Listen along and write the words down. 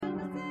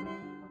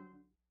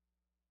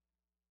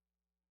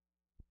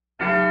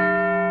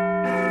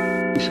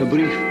is a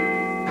brief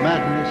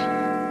madness,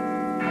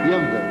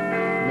 younger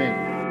men.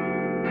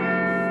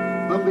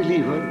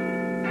 Unbeliever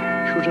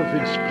should have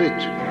been split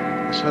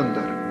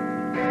asunder.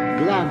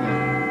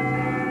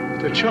 Glamour,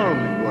 the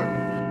charming one,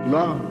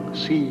 long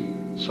sea,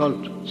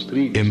 salt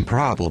streams.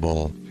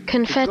 Improbable.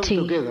 Confetti.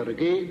 Come together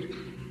again,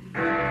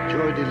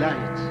 joy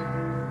delights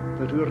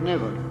that we're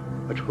never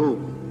at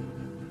home.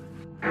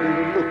 We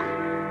will look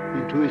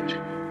into it.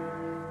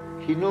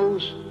 He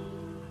knows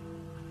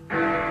he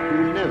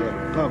will never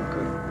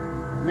conquer.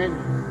 Men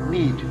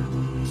need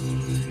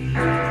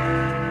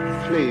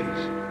flames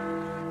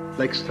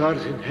like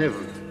stars in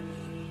heaven.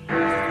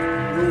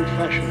 An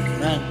old-fashioned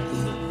man from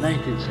the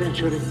 19th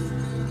century,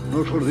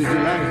 not for the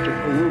delight of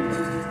a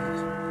woman,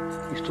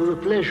 is to the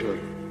pleasure,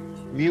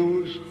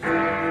 muse,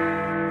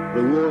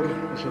 the war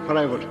as a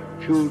private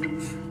feud,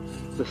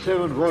 the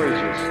 7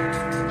 voyages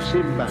of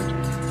Sinbad,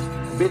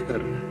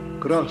 bitter,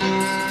 cross,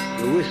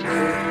 the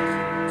wistful,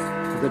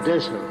 the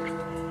desert,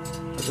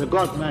 as a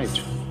god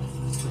might,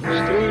 a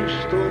strange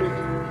story,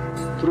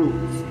 true,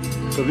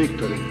 the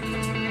victory,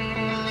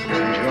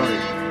 and joy.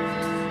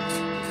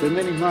 The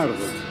many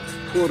marvels,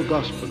 4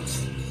 gospels,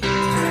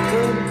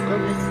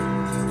 homecoming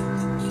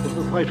of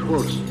the white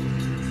horse.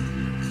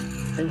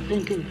 I'm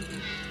thinking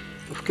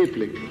of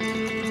Kipling,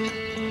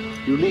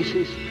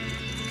 Ulysses,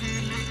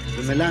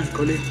 the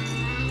melancholy,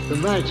 the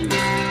magic of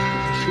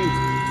the sea,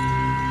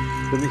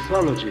 the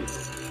mythology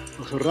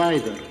of the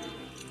rider,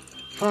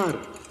 far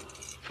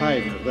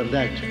finer than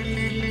that,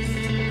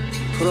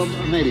 from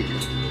America,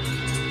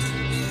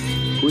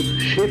 with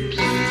ships,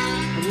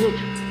 and yet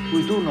we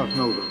do not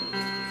know them.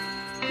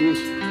 Is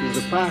in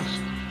the past,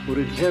 or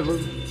in heaven,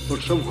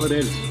 or somewhere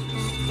else.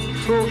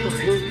 Thought of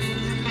him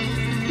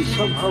is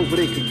somehow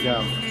breaking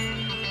down.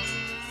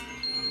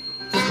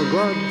 For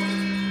God,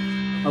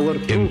 our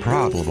true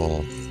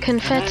Improbable.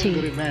 Confetti.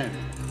 angry man,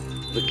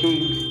 the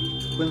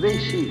king, when they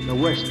see a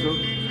Western,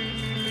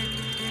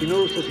 he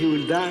knows that he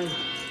will die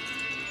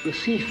the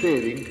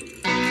seafaring,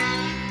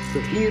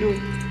 the hero,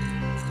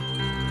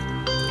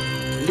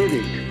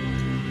 lyric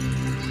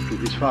to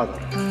his father.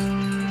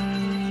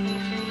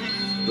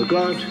 The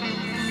god,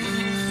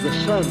 the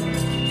sun,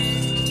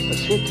 a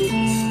city,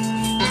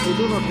 I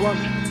do not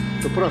want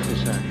to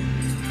prophesy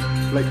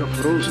like a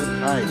frozen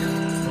fire.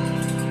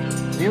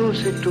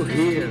 Music to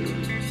hear,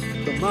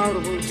 the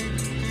marvels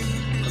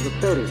and the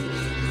perils.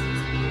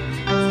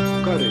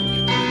 Courage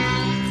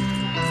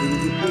to be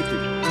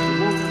defeated the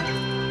moment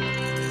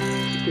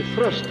it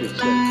thrust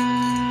itself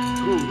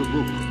through the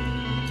book.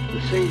 The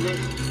sailor,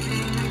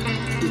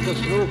 it has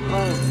no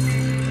harm.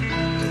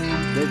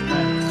 Dead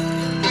man,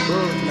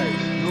 bird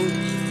life,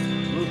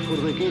 not for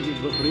the giving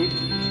of ring.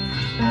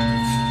 The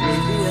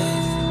idea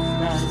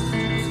died.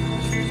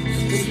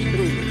 Very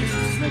strange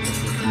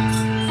metaphor.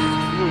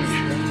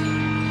 Moonshine,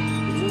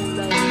 the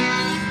moonlight,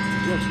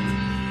 justice,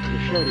 the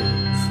sheriff,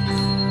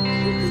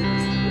 city,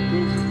 the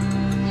prison,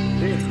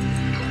 there,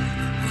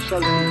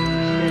 sulking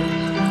space,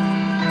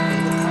 and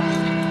the past.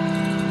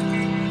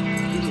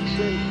 In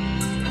itself,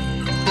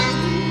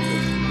 the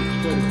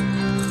experiment,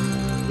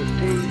 the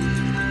tale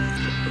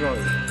of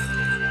Troy.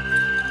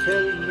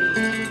 Tell me,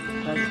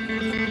 and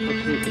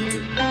forsaken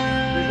him.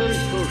 The very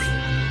first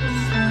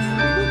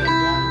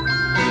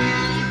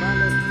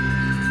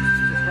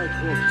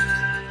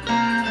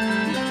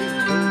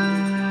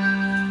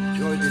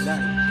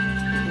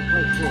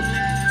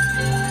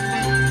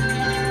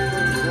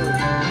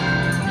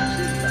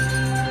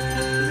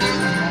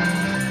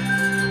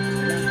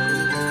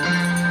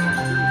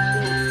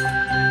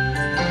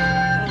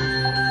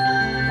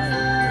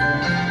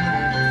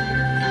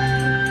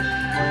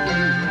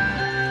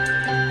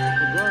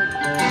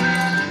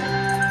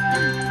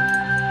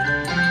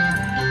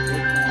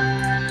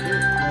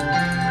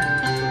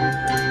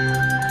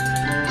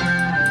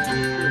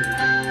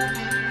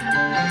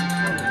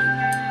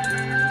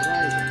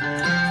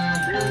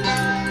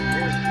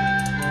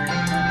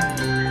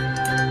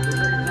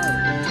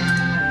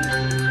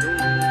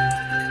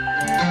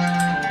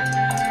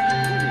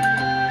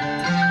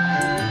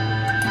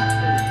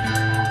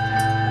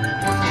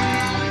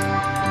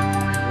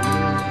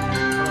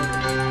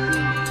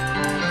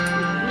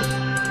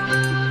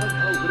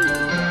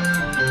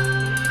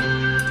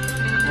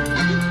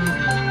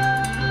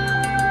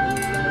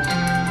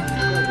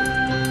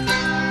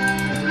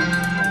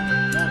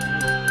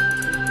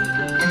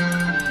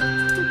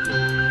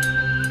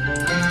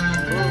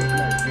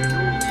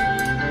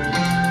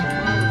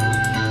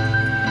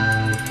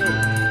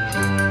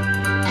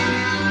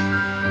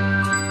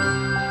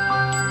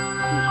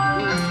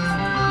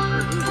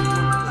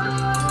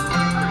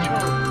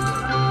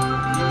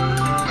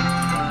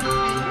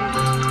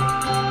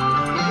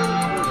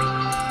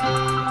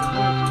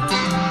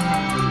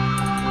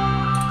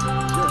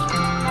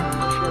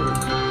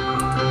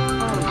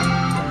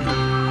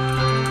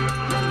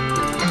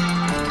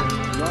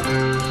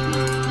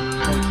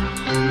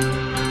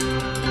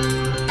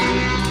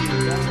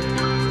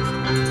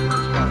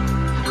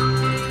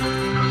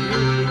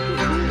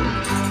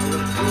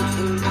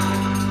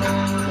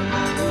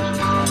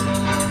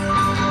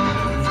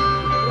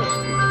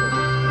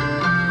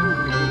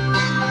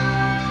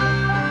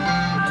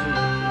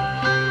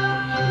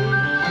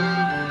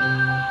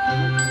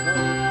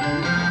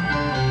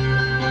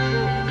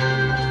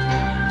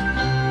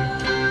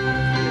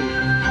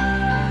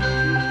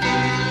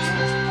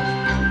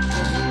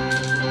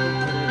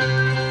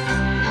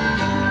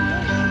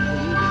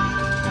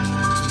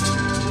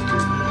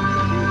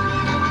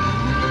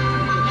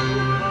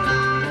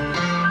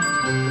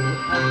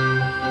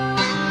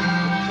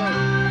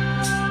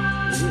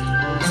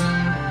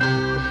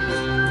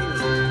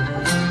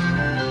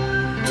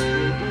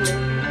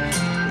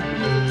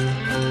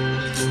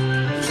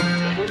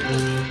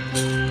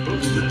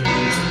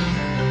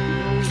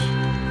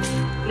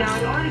Now,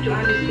 in order to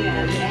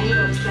understand the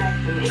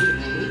Anglo-Saxon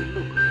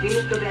England, we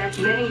must go back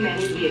many,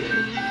 many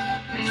years.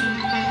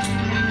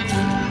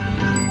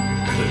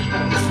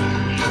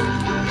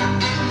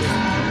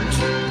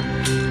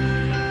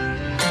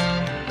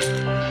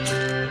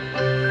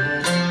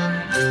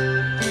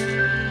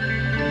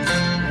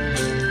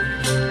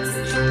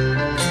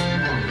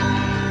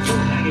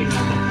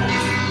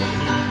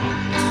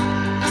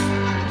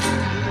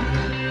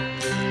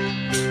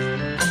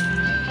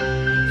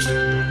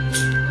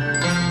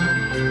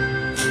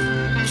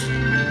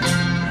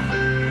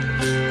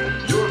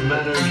 Your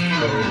manners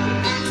show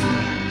that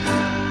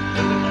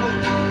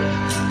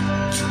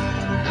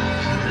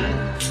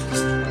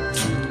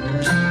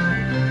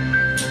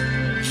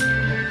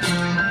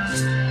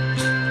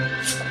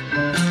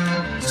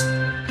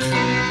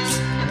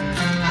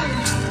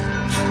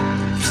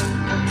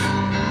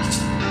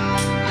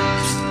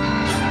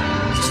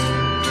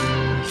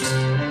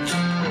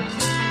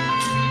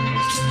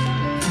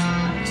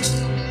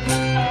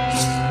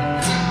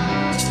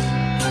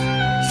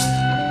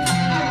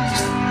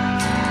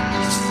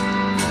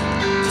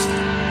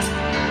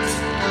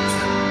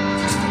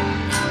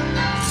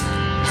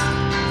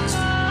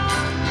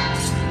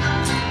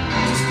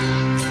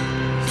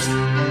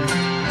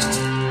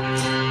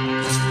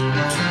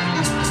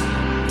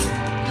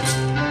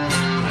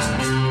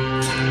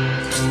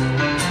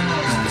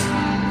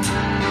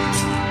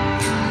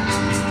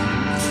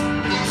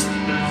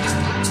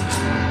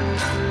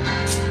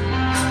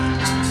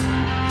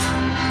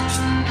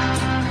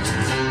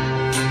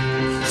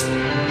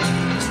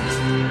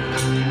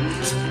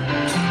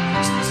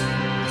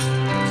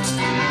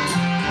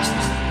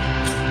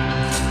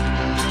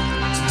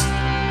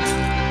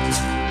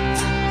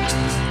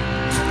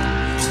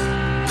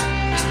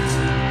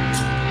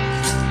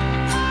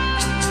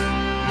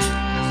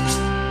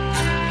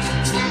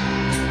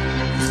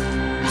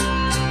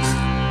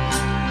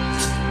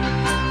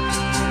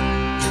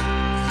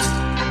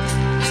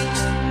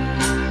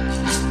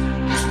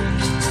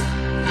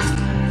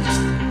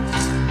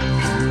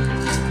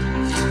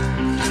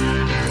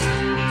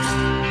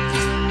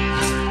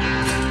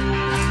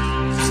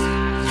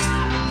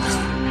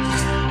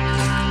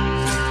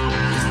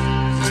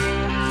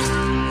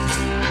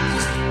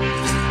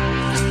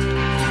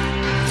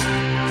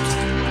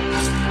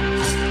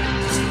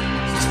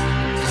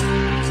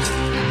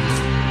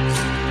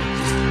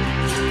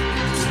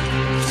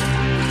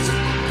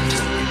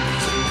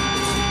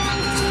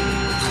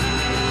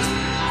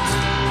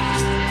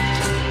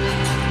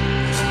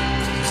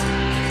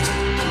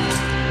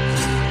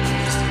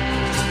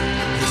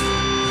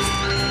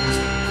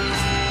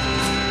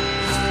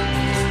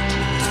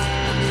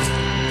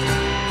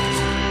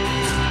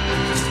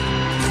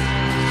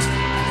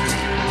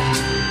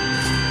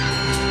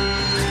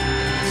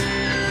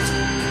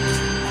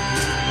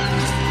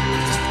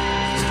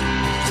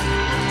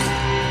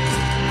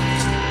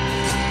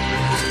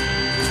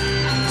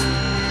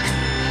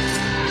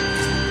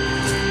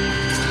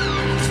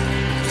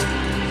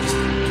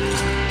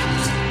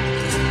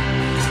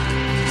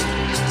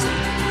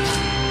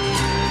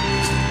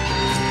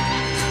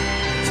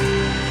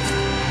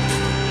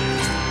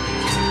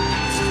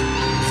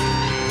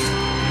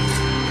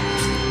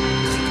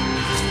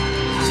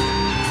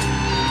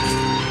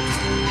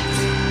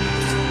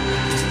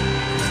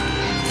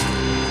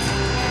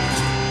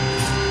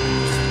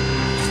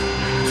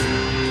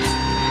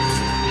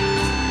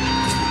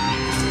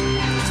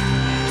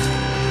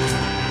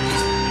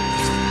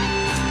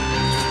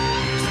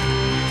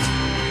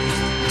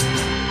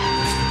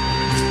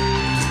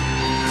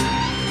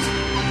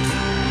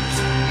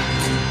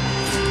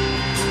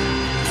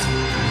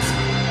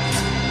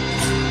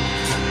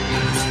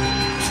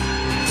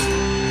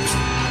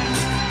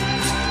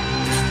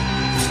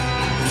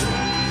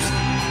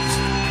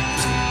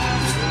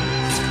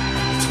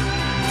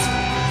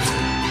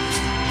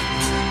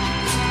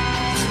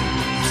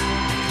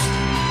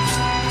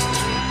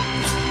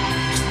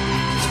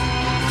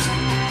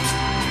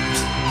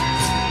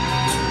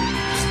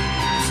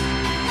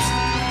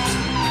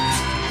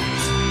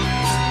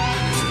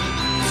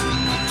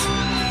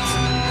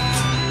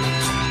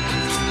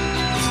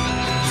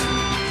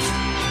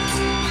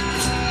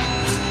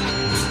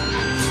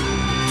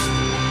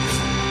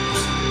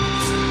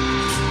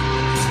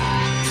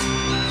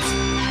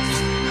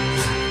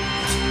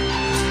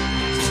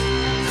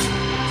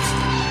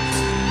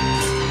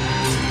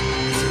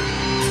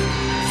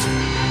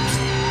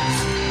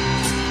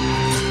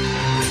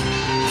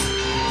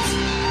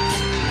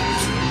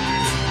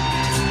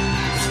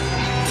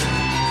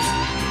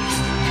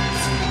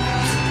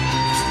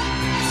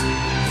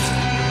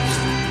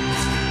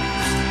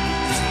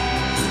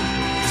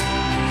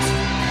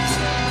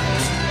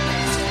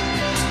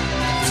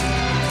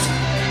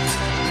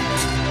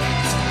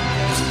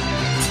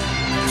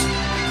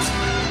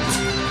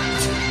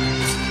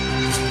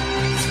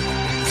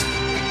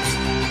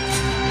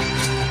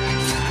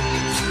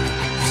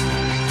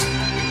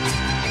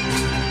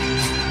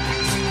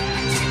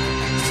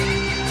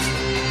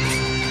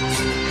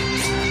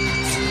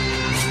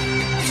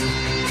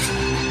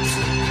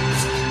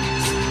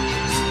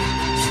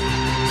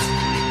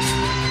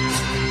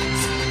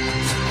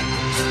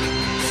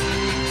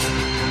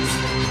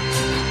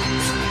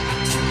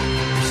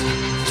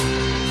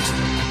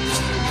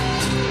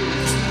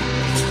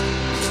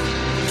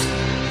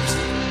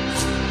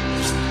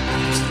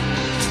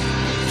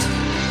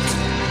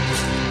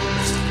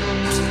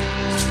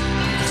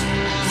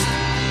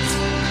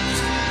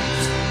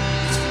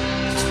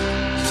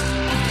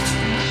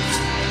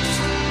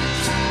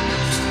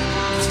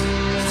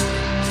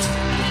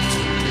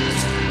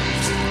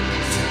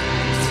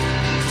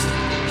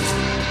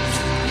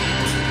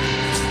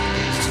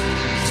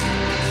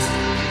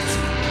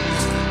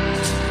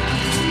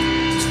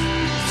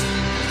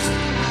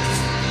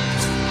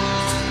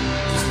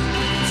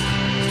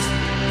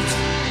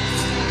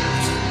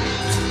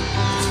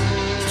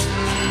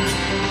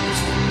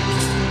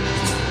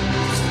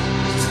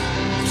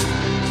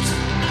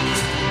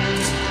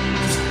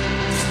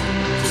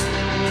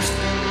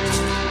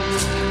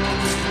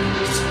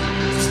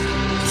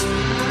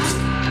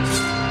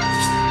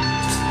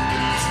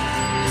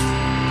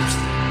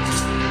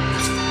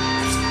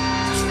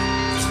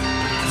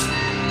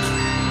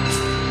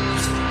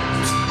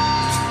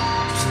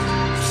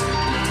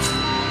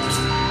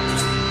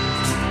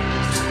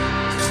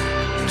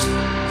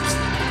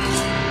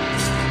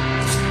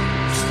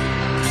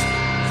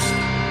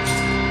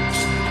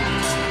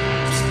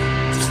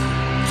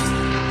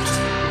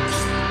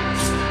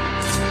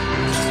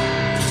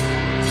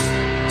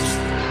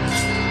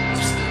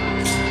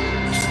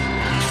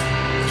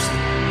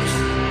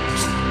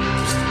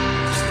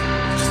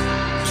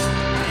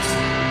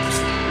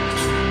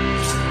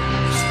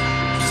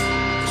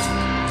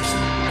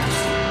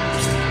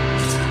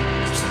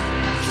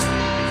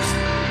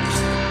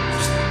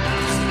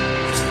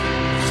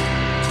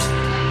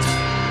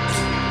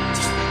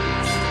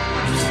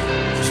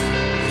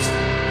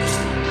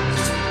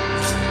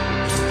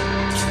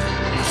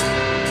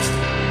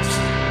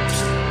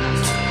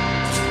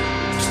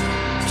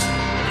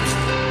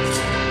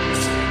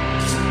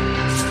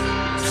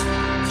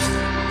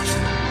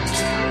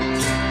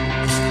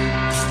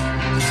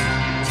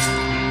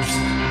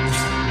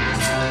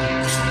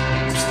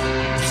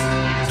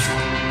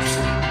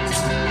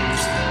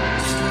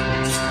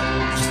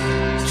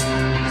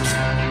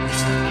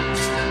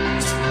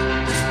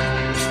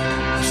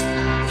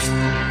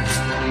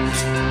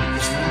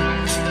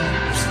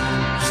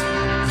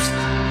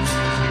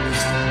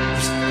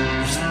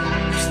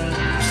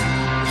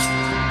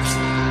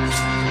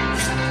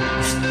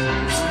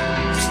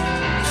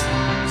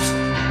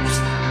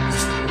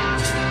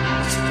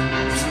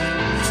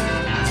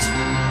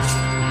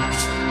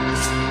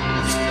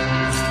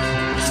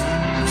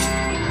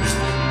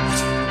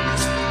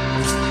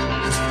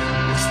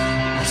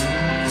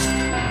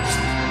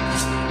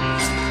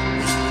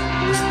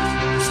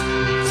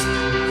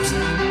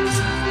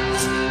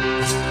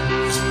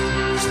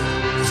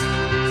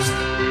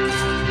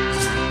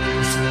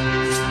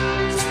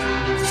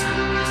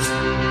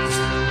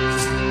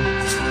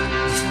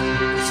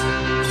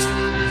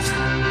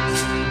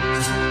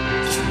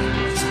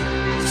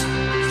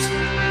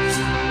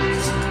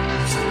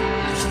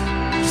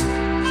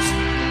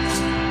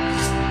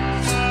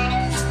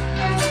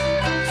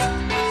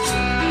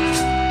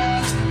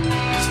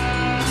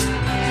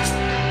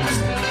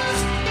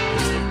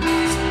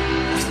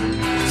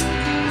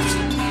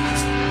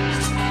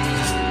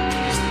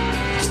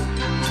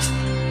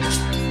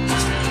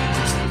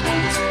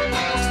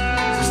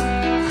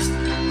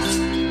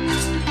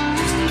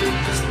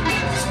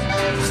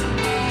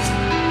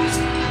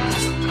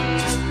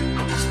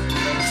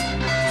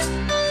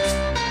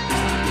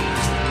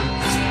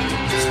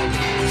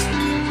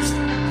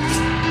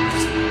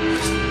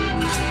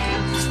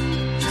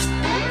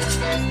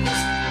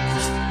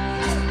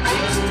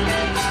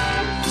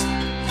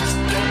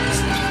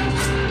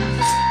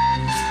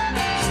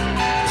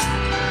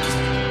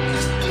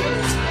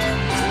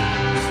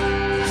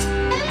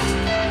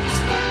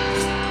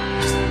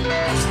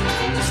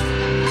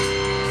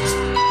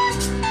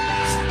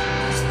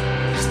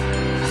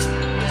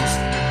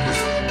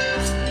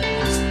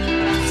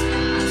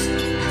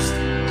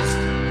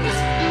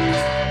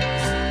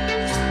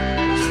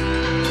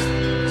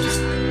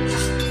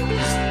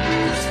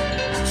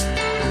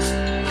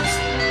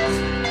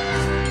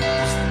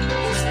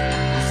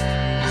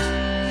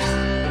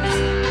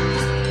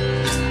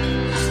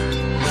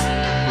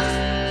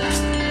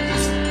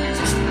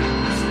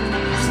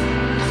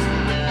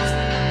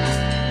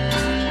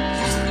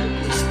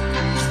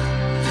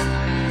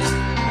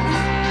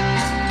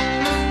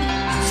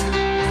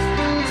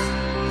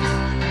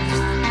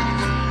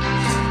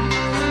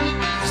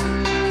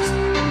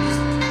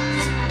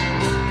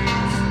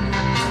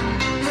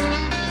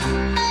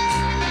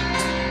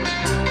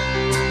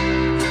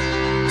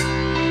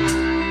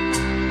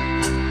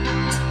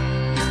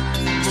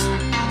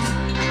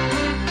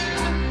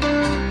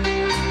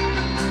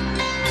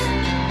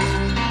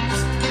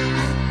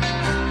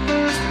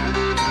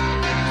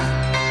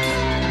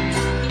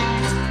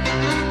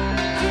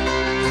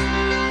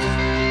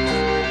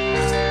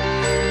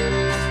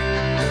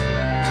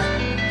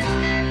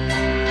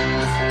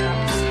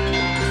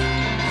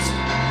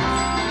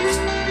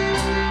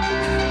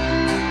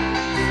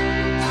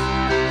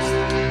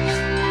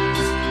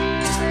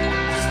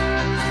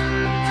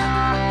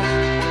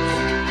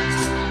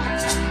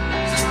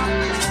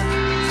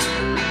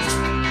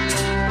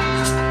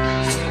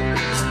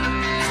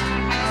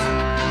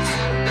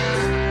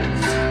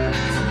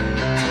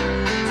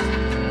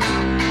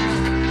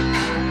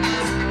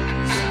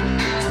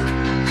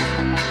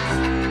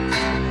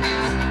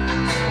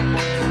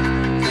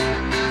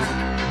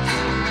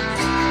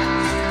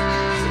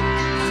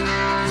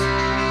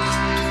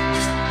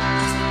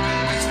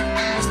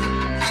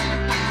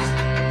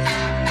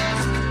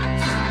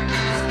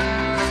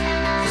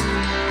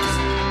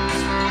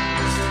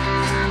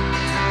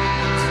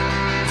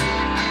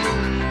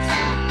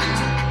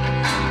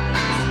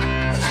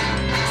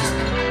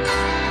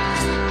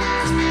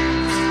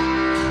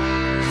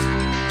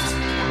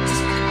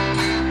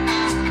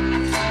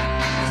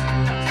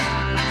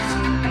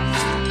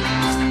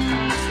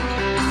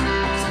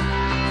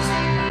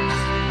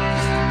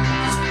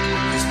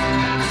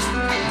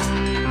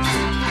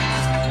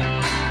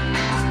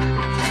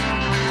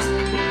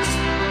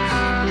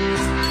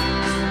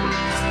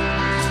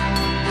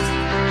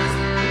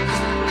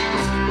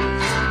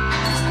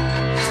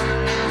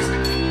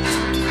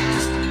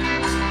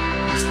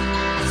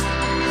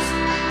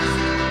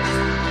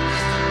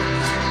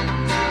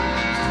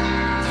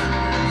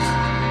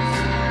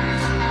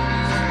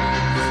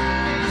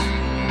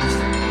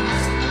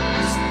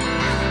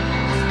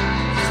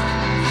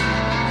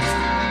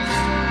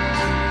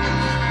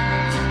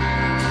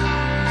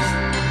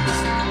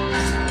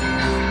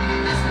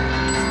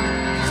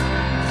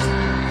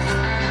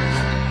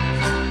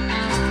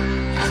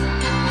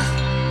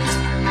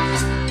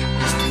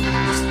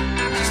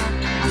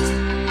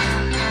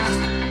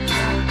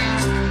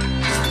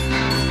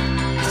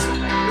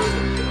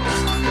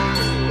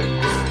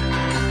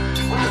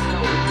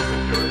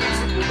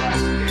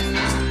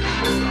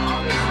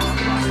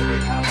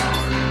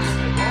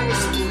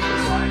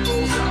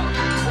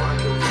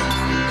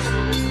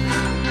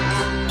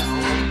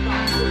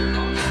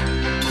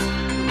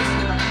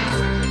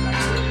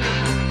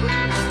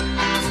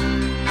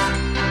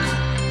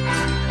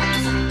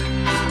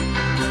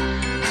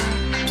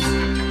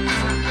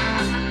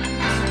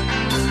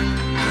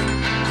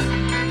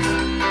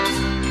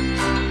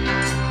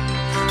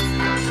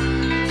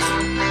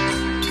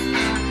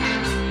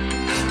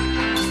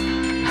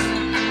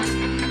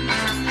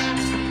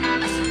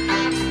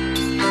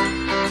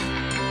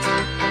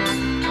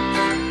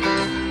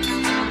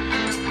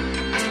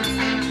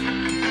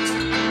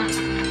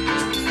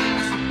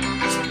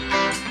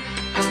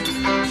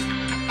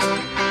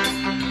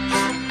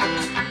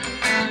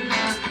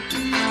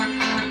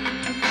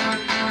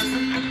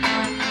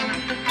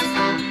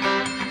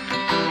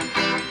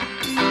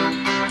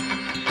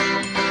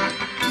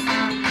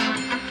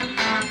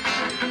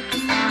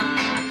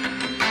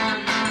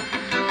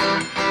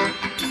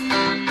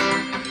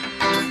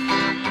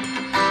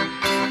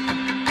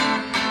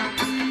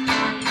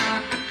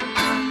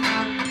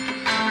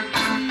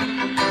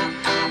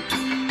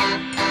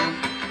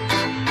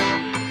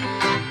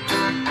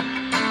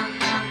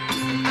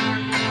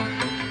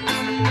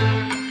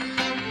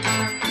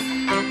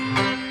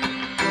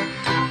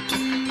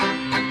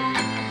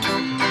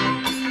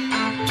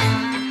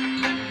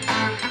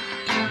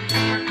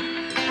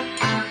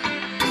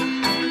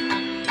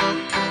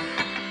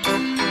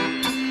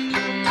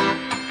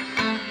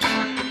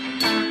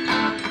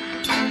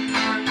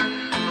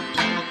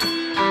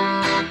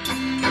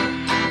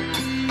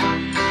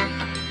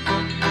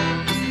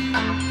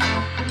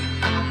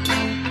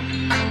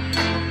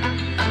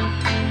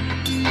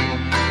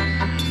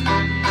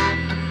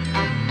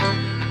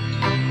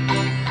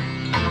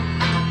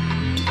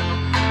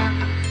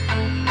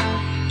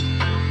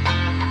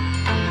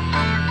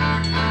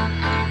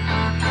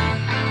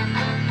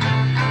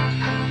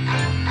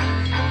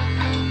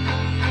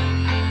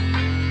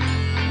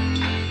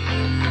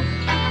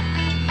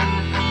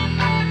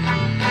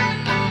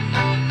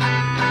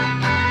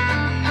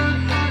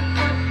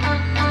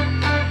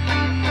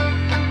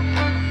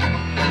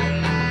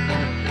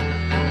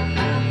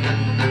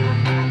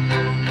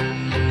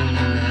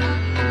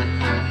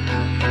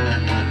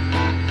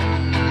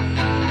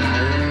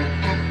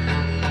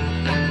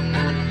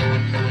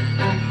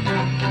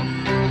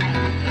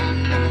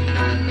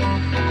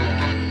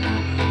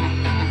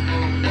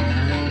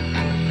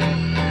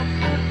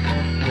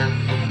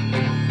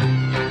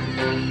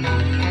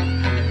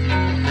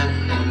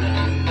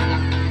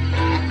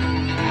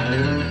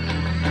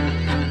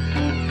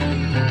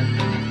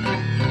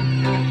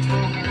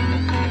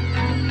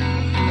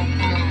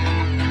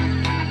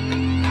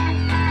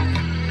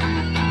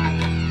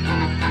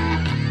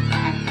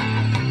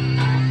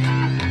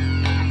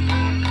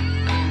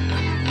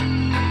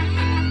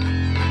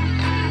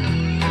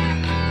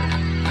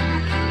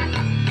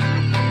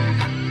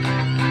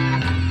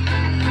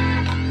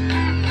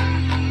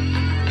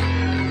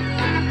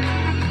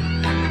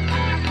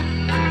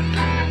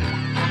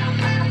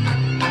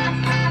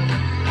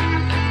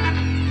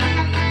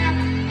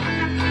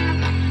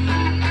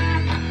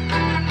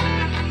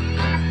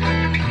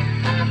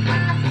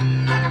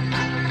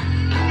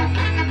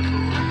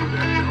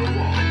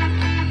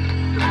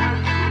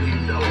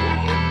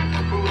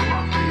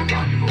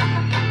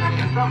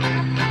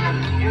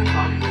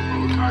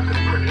are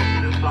converted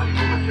into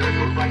soluble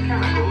materials by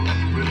chemicals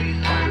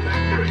released by the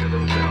bacteria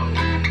themselves.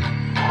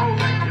 All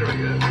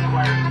bacteria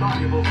require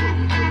soluble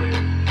food to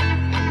live.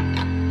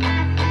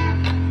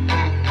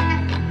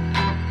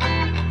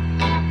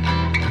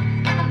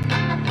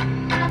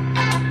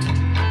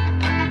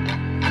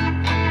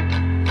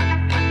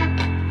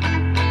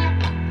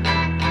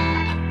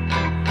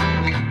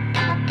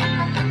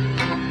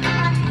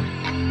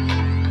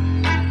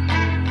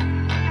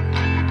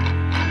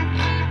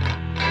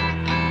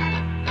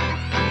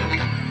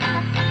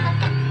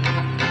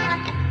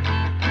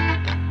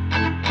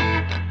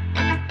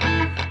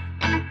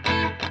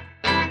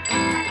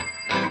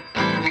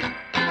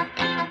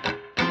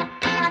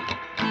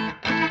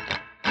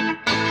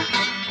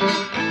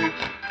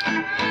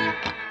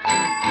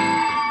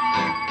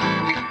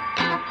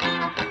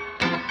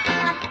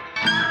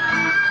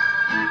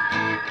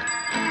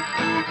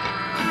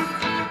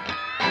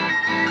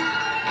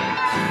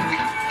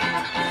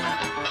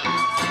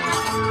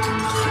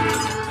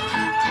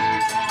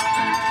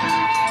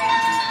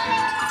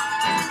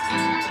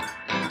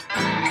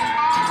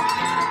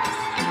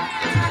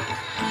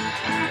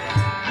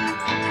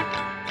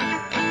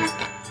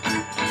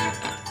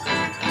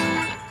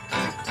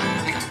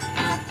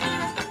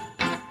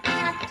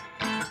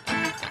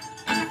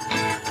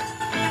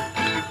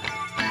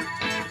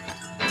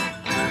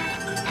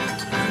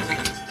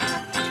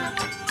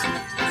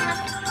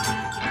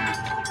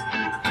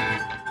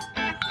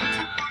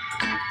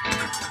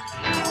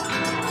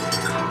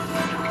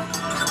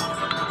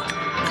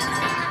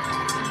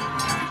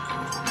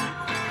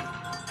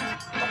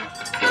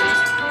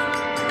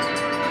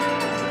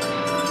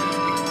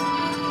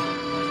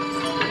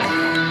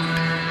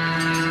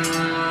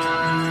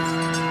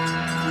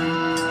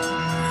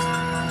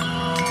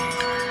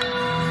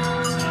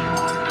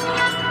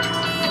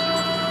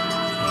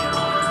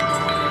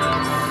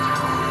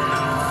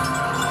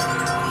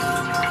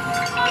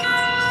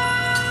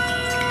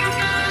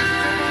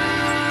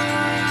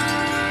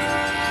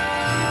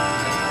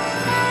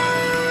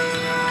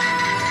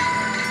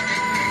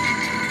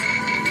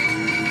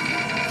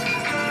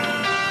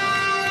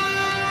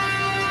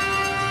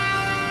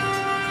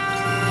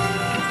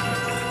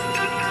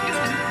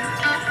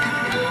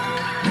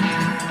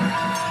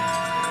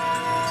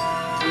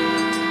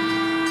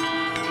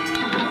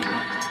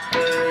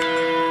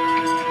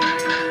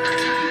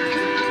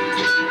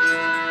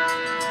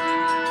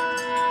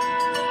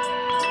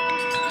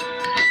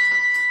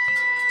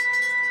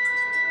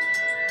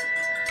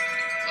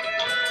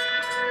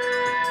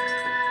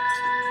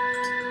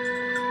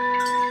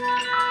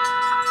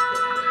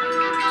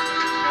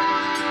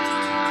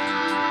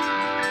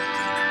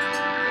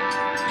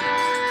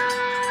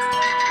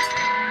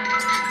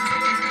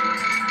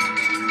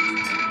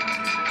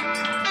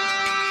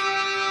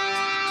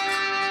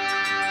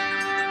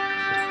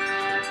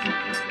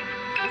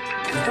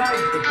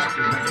 Besides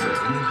protective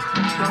mechanisms,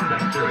 some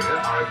bacteria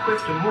are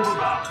equipped to move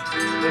about.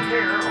 The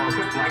hair or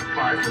whip-like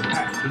parts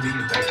attached to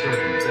these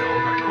bacterial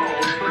cells are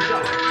called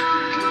flagella.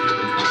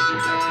 Different types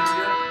of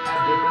bacteria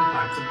have different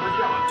types of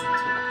flagella.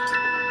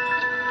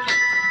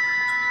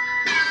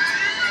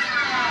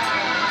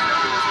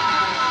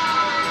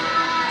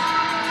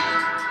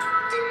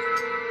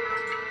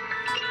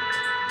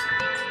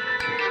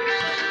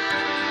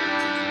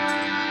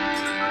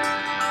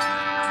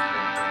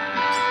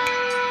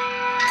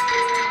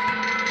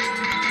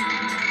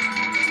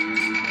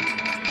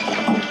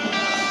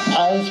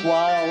 As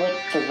while with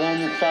the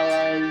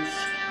Venfellas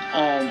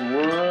and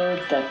word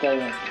that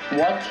the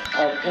what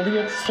of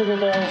idiot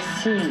citadel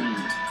see,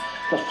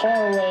 the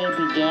faraway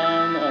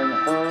began and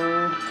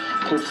heard,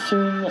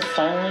 pursuing the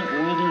silent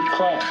weedy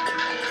cleft,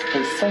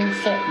 his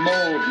sunset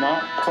mold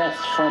not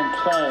pressed from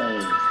play.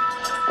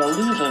 The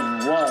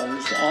leaving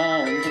was,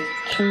 and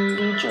to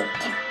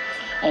Egypt,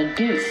 and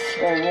beasts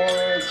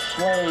Aurora's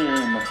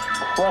flame,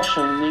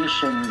 crushing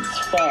nations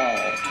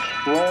fell,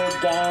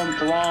 rolled down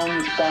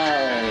throngs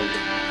bowed.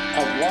 A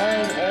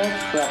wild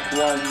awestruck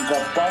one, the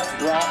butt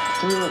wrapped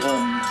through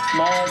him,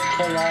 mad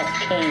chaos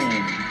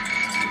came.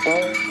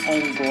 Earth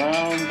and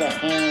ground the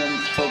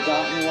hands,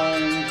 forgotten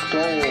lands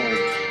gold,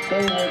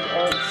 billowed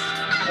earth's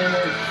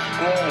inner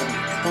spread,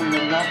 whom the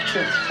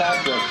noxious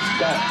fabric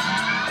death,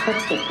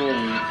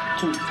 cryptically,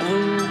 to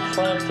blue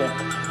frantic,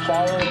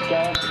 followed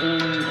dark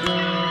in he,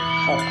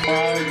 a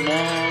proud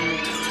man,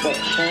 but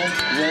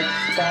chanced red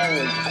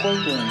spires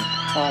quaking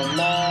on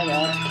mad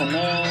at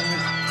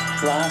commands,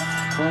 last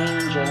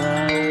strange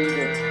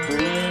around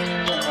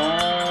green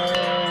and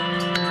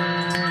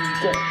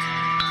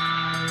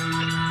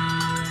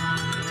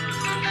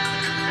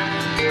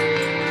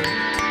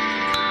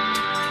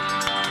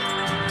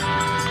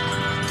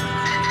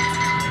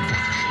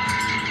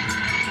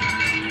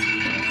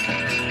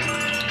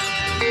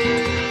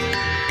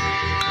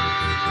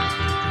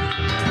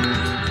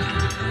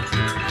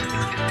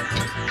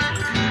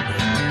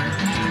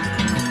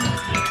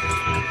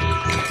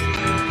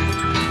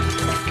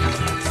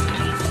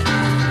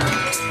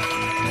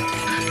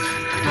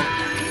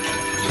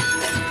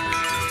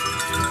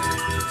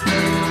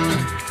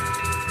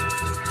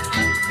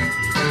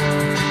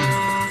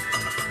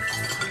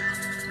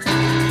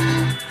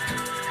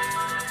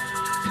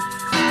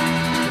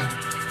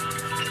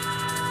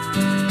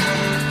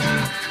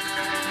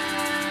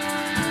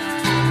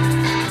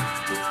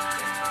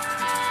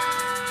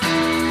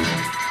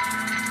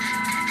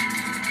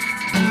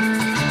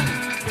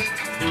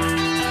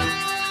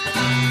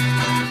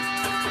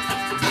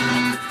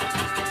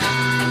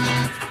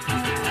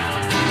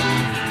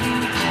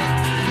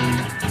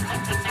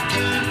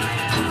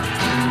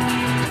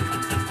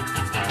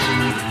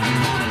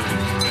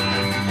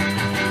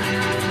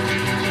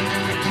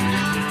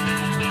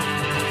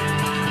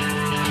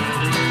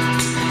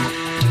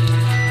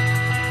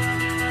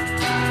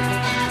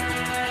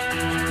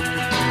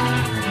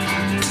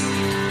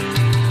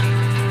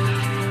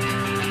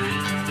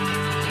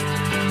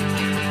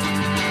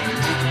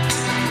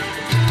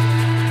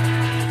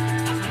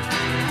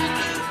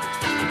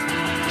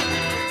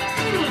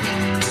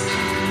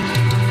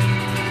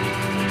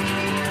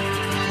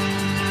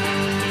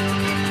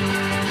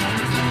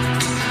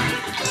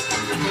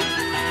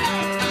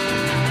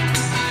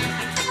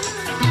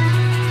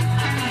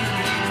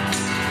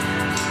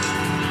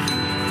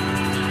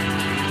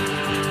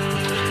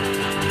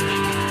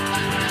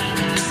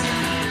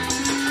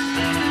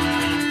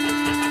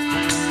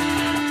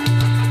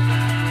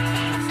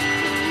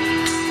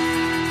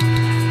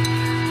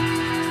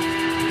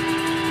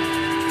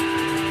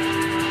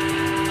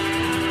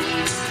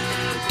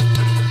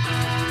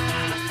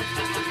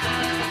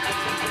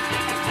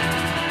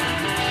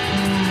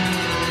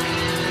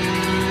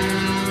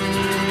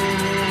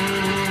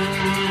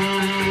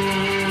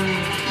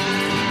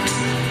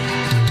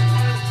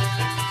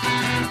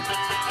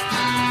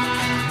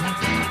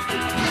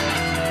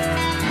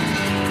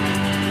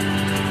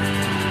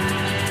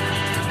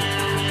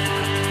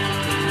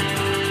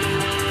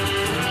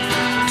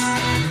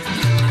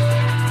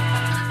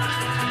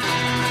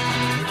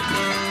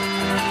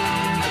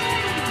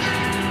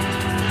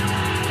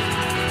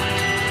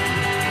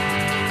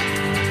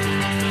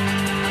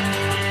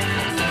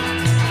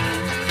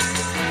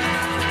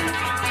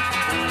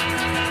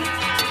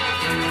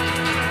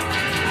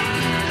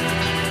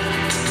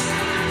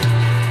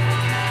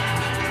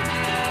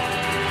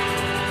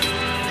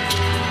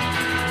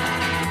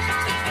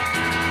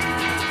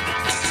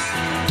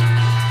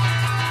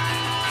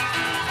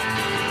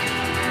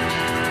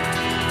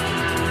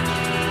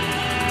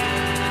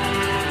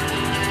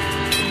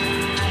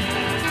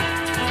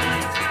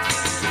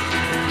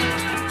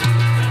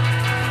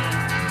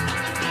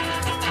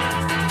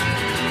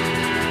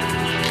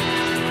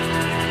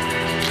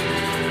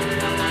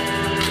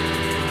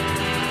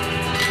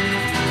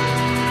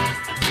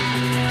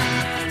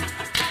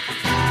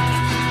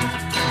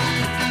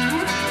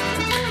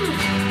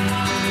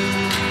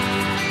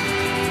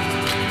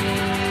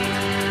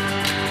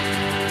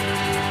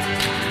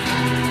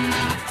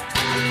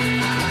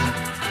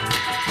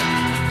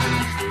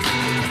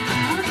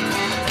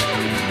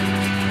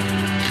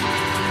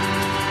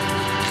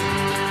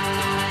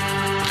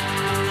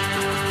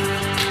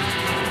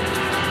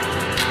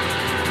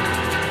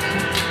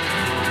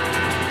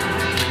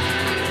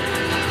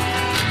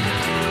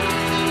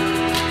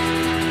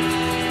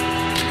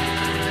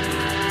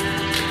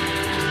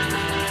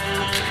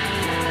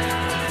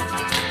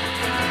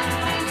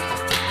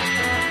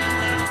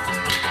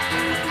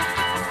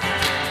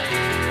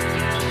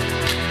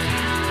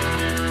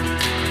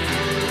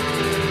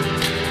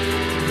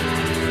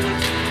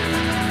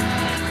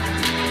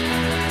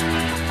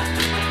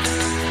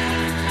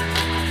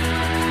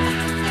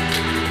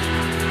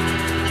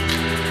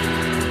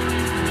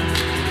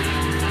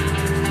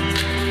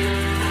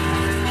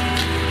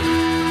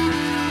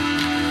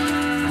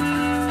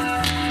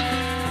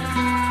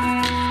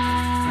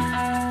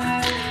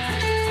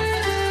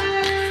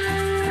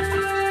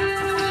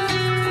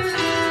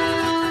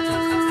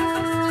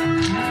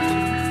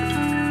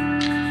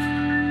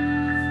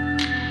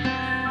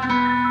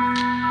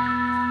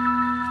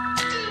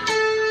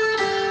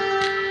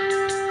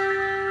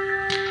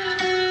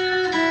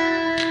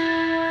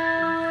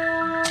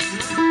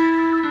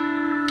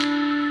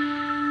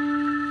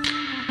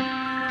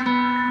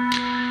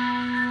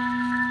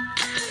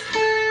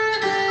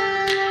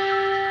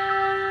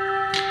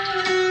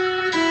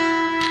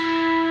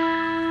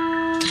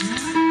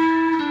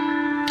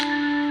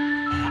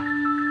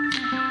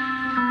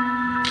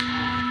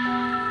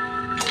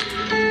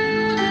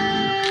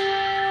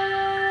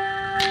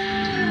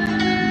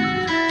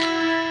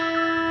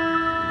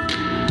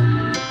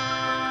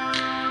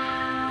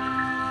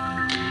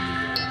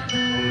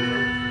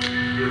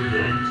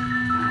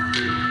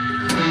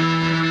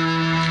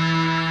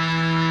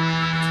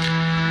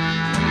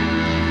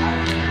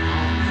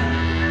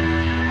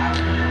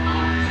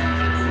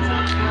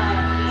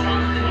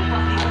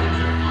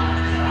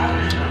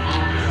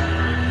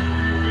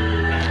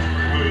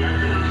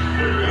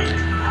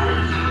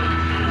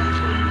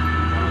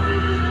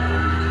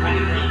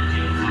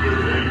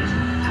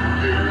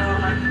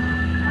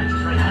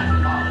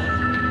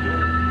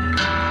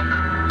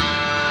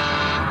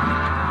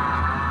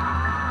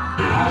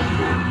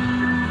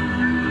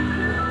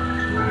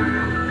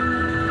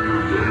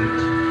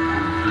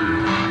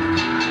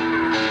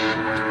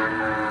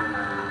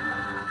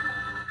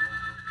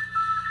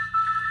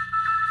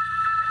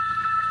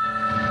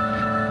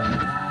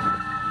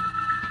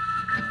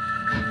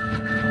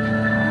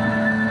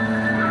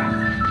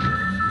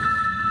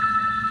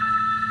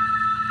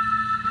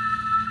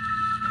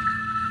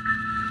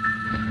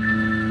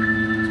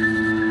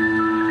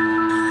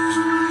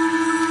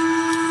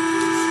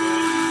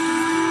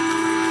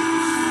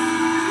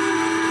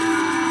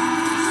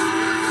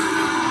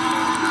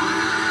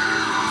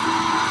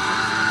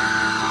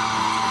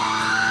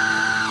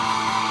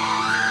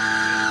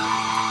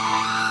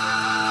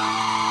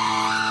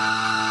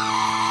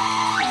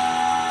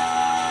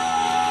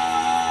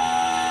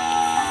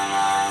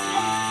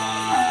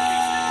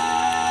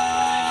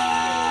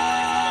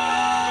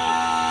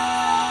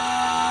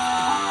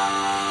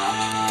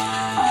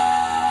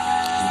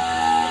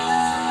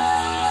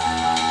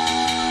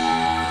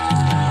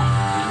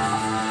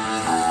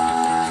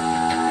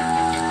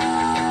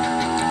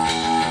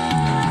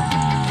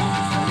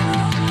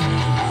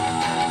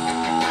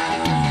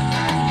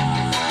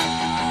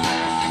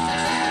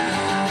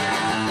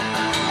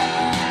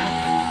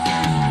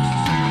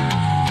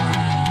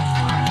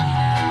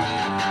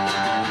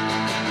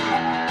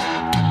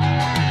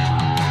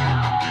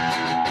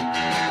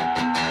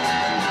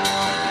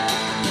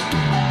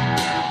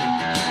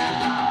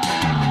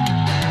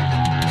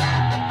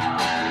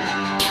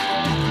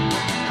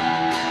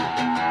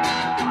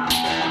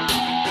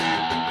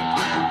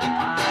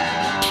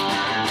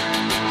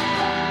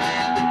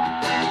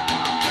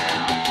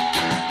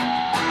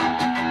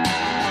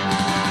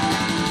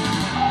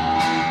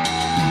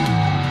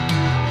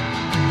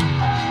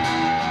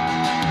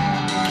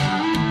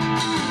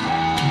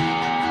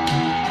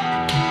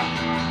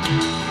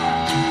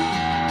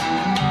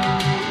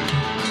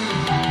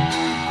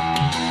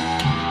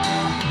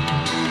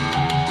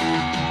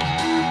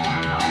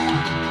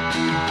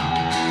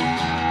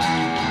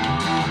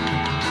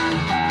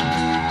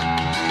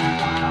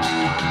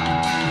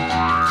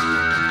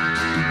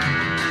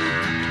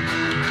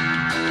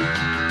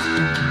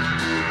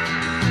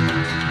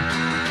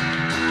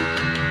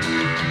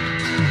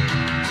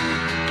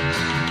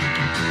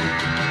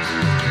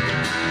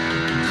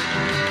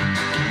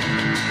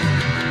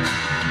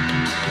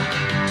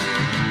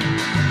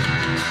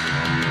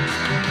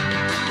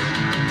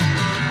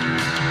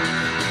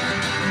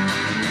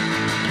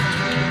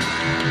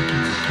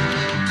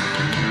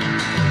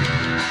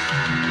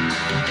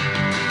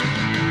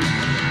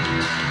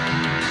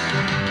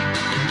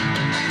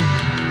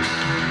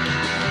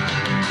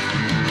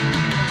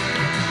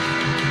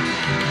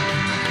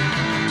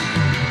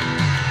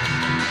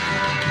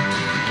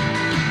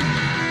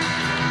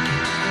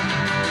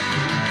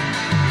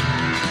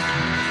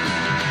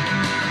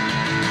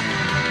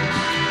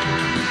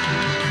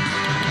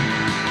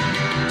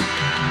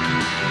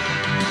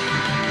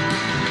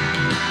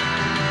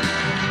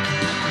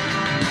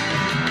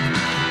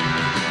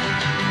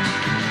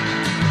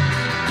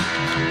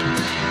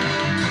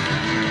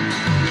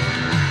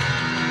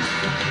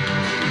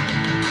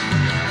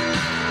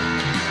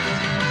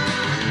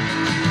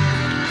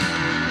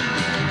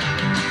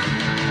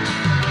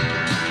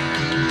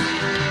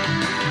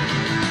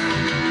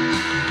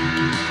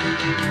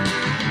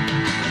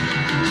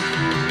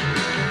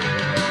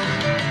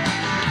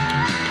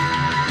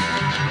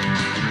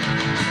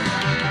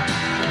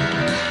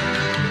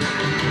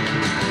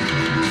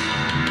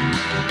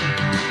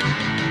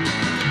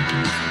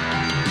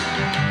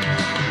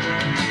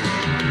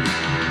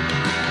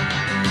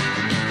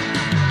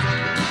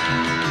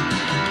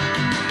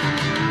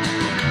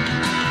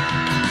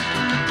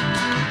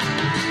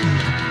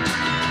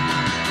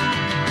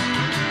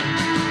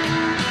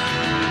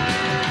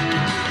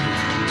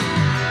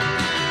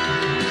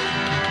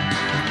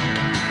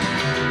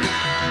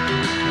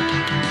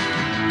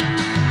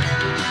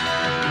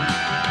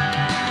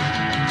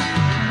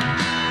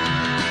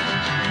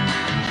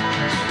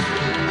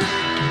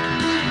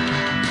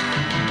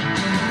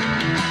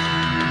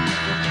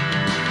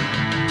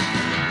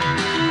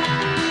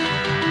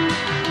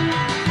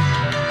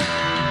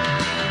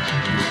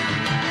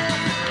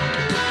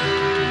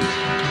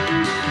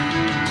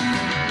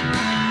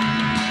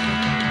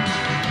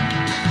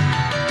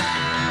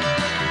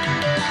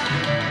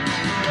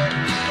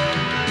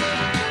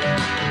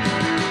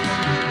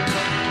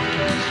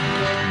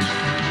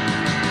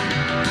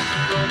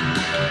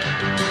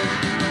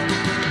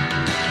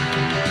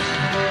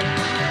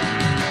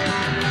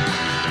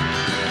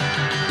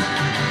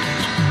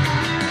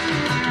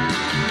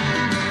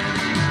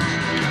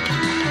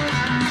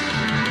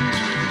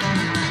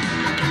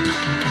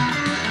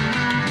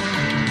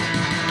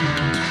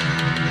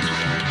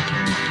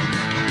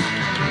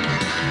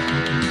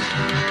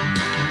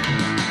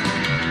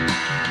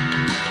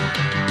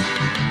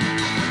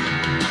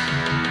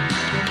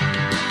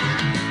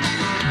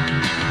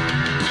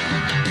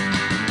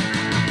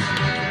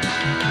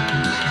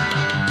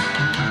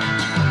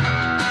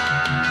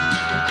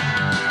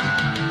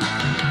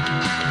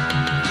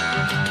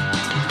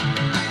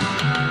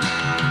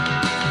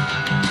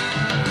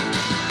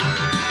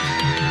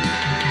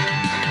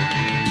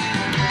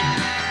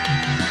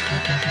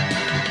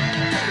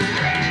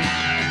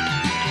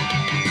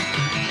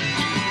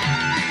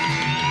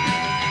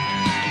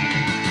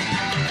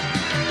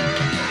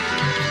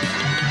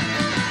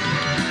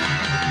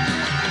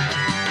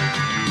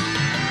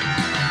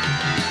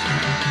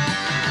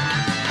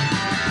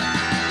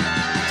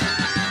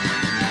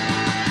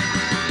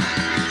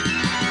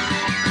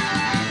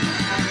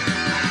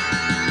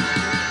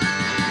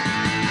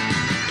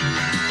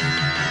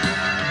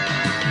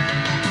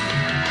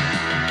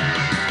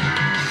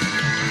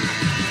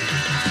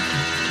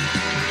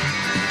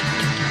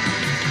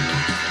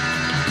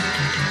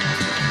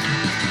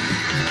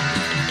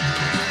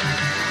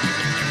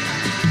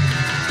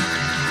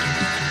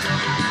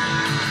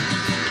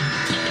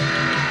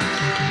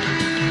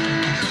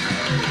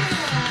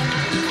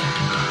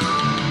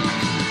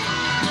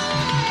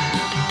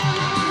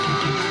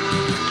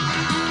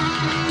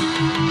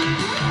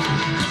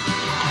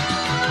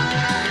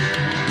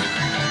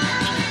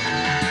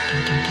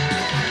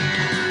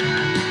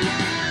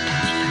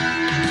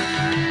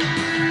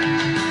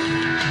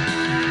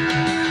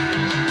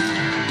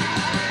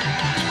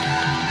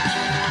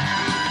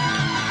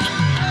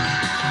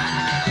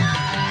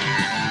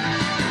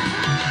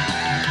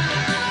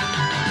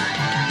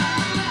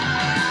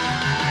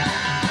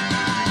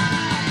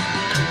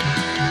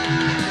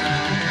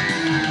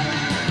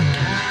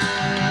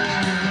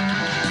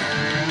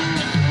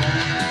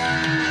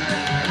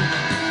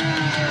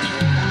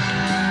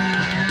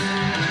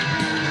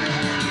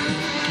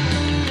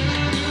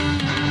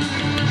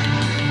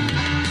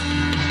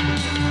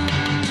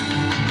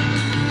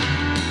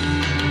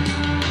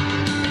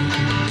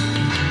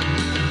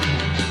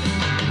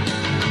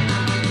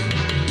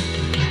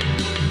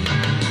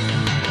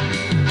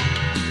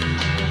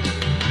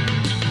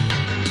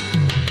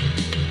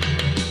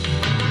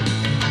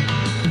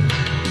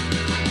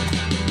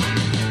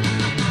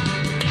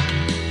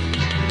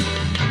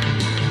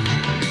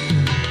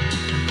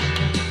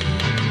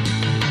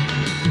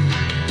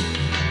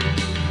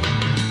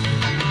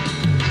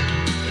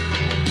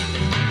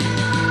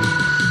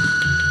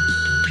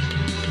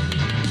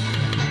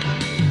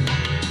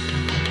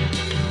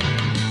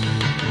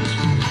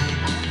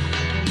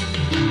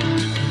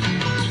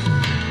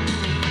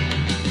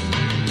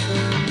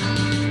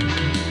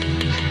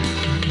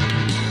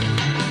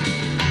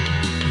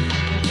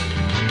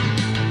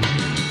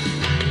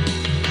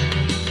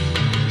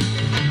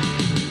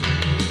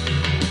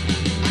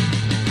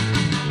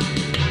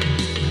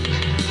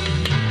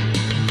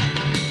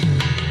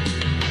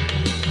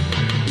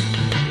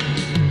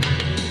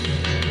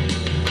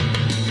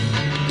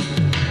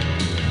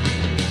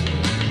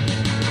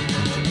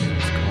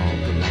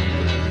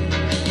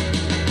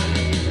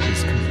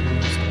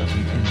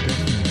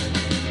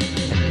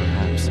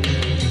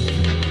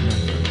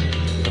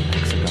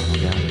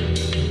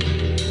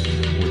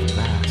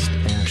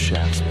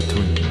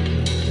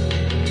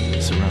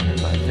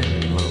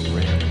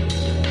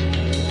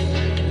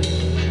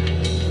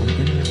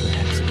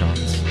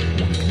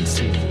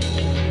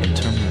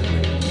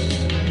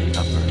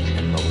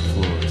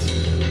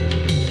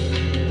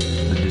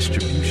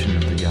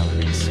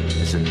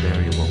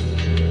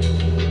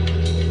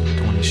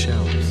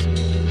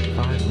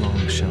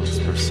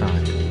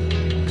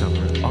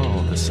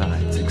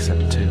lights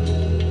except two.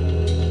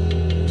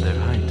 Their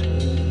height,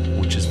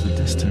 which is the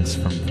distance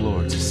from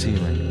floor to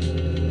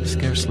ceiling,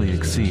 scarcely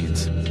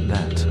exceeds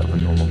that of a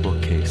normal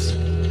bookcase.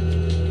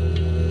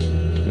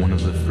 One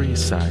of the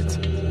frieze sides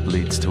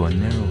leads to a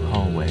narrow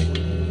hallway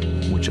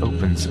which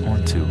opens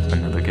onto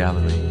another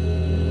gallery,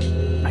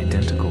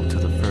 identical to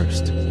the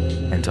first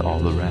and to all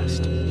the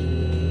rest.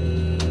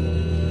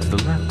 To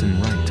the left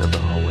and right of the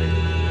hallway,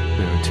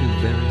 there are two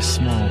very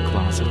small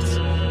closets.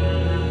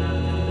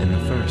 In the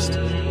first,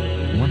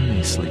 one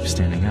may sleep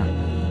standing up.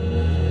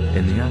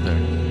 In the other,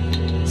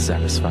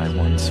 satisfy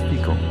one's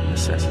fecal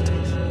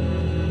necessities.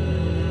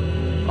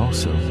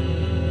 Also,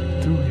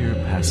 through here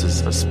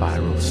passes a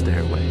spiral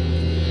stairway,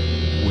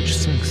 which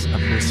sinks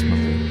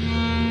abysmally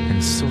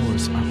and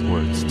soars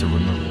upwards to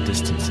remote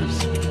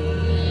distances.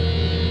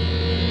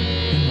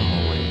 In the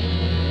hallway,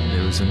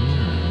 there is a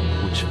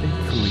mirror which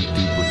faithfully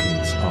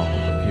duplicates all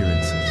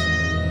appearances.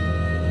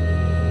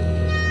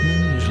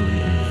 Men usually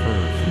infer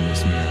from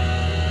this mirror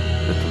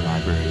that the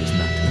library is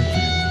not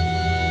infinite.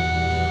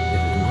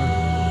 If it were,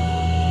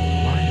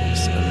 why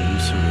this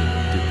illusory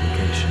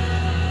duplication?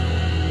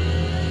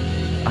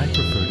 I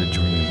prefer to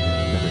dream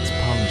that its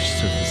polished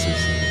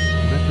surfaces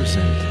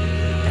represent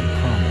and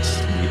promise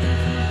the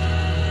infinite.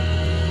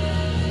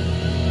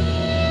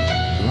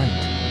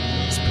 Light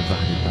is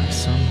provided by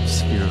some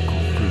spherical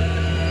fruit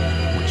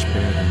which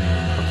bear the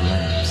name of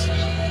lamps.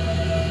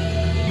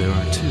 There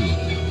are two,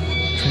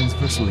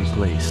 transversely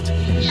placed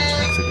in each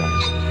hexagon.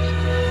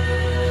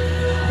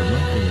 The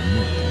light they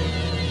emit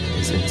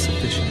is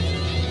insufficient,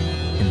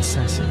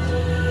 incessant.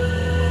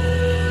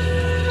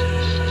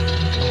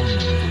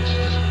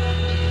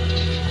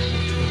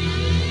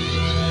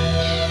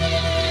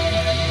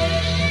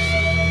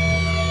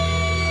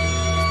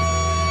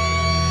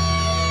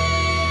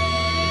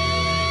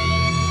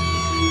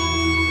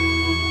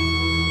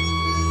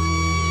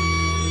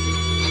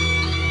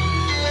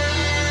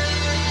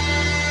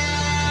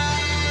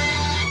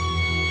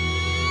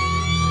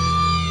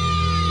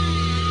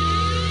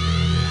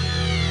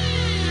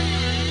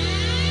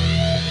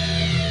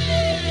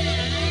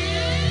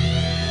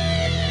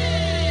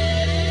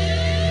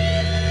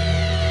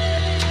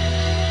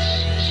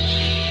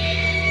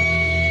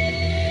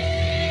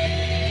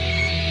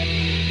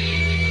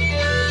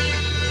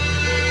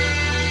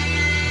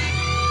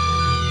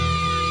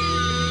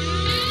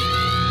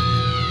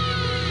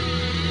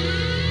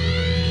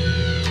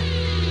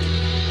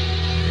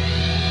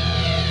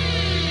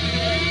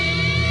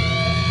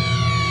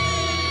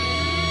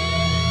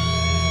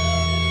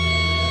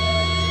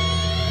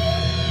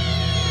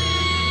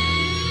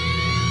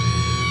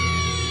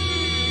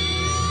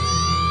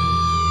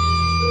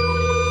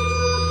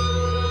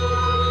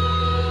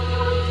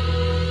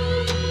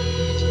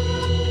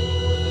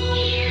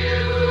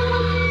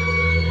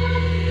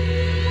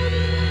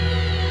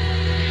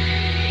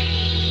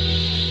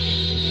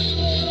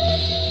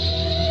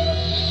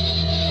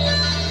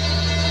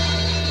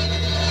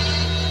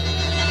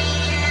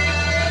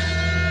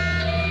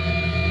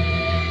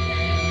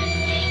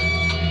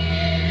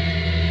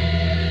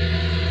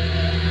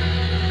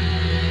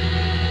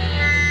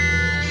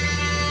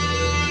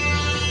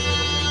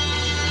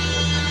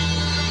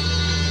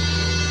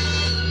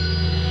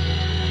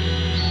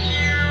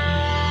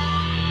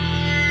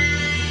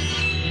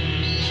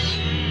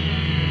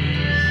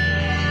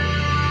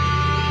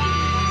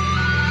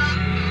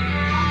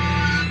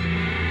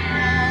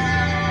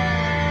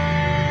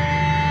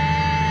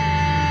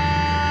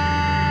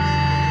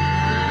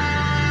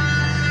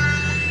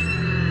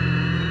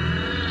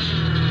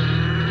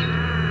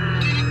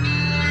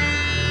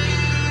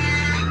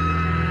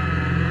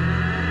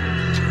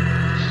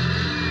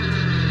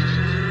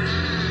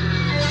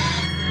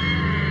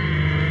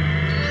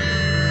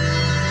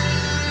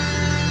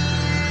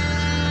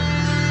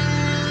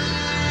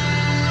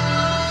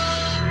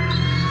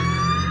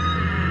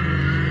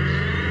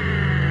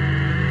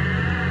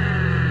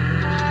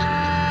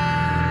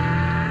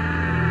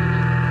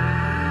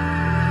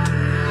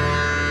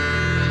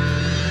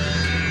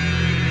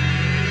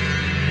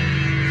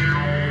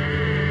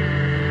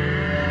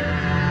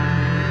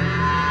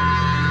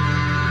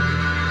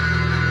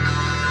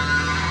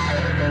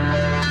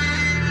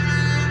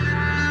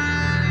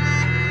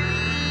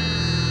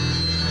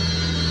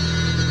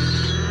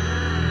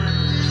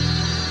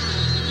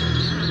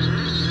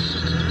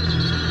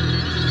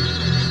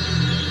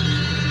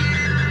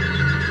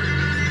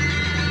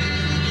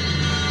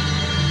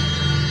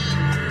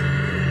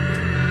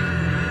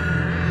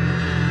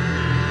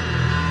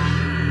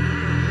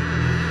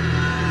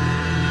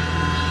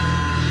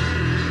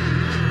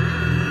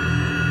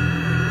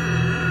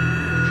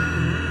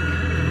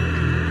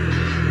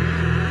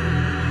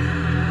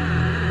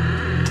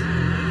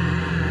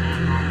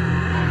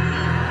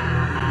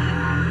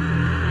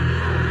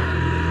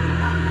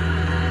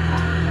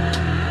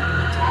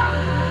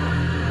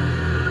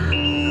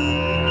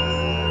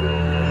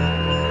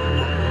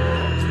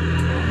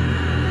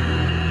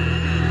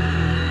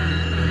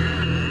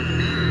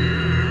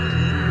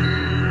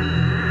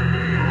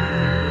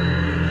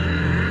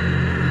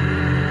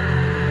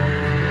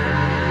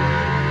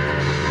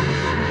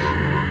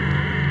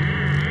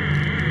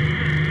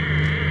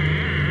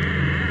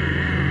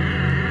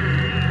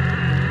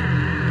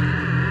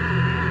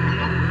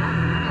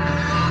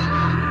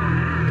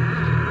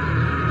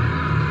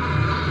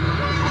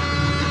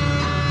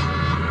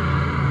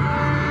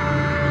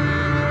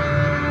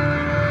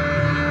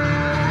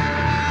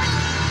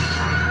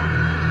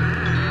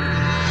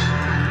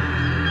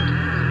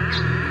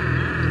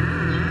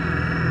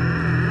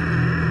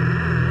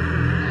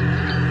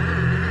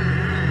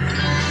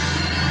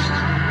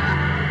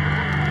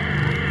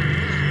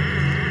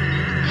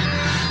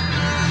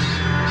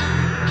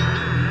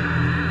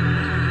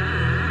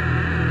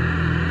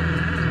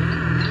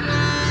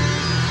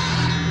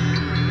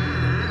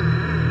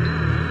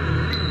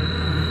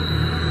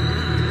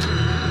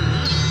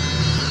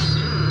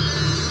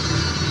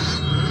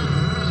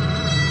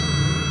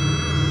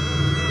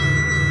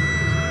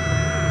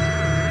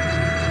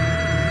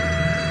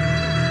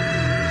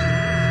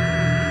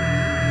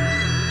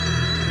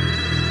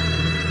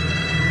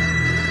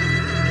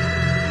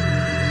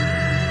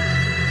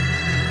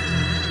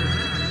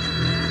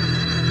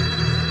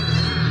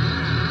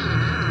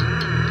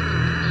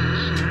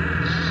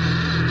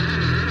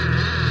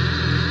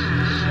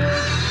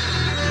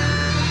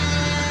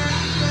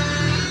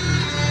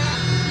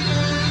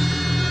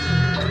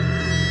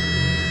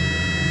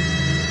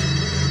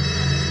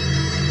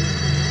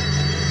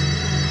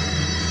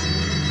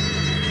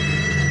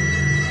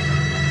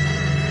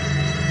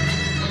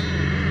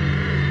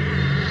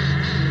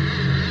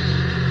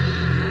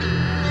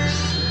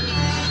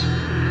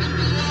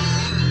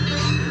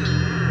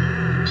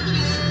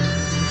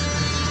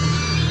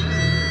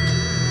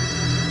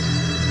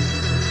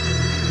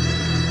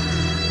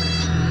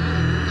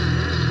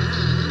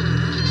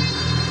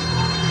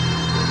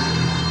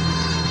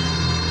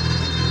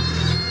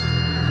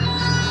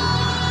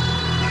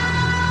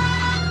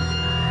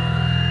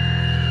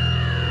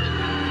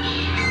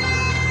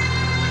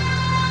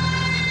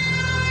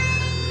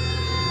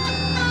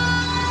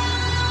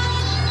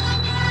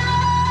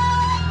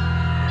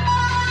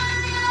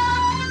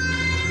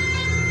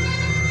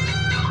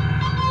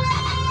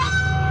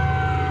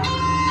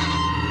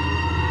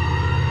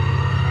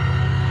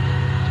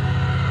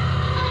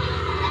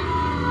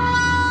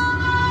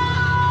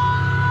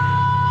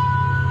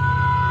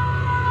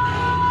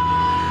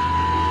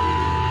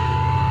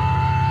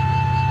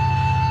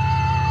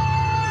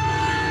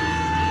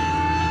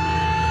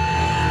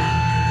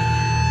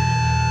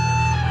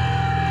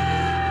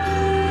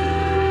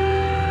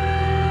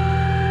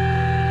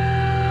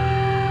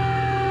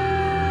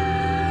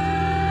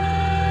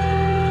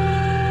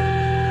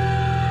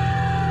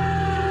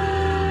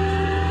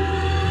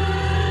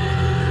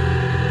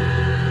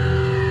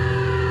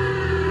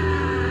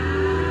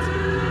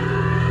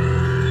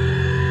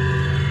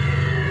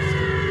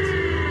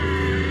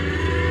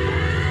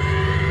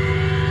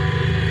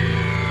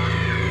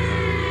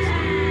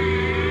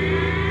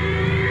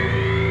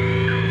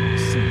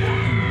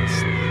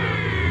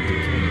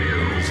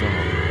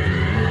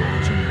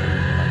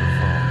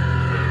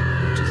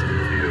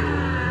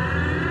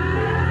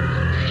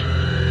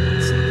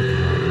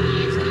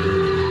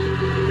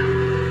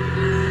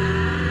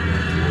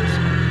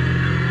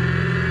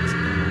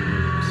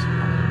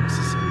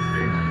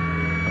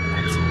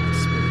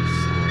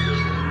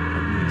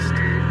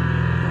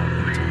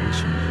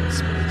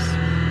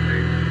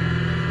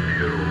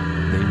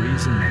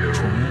 reason that a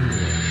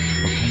triangular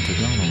or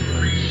pentagonal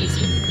book is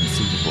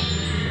inconceivable.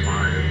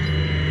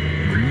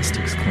 The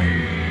mystics claim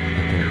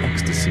that their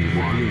ecstasy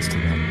reveals to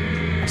them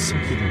a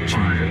circular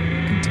chamber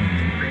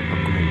containing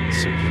a great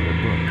circular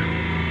book,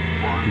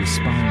 whose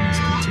spine is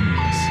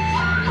continuous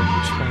and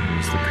which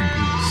follows the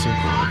complete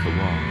circle of the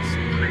walls.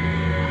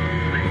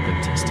 But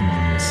their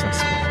testimony is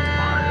suspect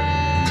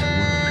and their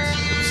words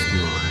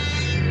obscure.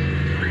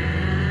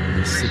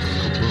 This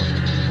cyclical book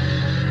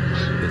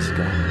is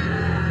God.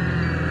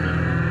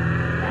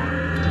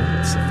 Let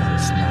it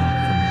suffice now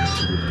for me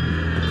to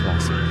repeat the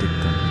classic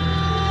dictum.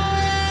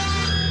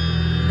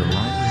 The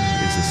library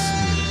is a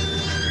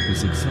sphere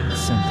whose exact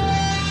center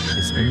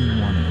is any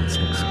one of its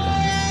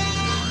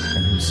hexagons,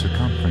 and whose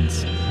circumference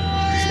is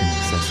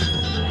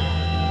inaccessible.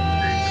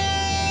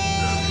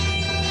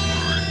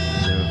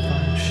 There are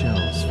 5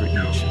 shelves for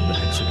each of the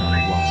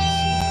hexagonal walls.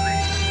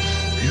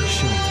 Each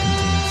shelf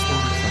contains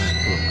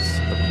 35 books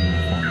of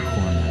uniform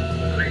format.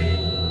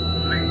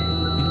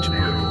 Each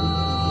book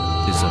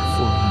is of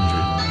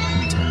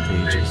 410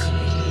 pages.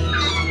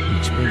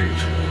 Each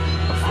page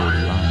of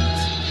 40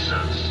 lines.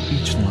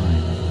 Each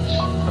line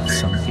of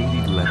some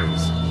 80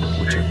 letters,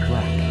 which are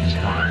black in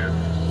color.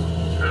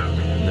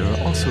 There are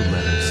also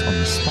letters on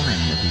the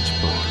spine of each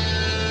book.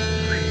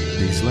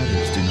 These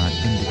letters do not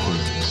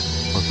indicate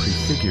or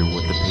prefigure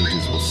what the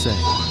pages will say.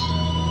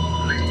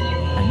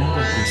 I know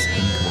that this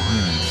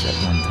incoherence at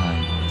one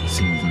time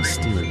seemed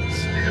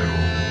mysterious.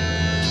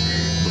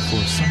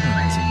 Before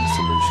summarizing the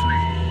solution,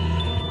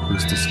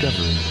 whose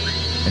discovery,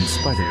 in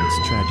spite of its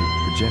tragic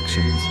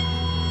projections,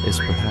 is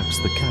perhaps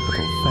the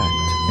capital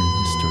fact in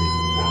history.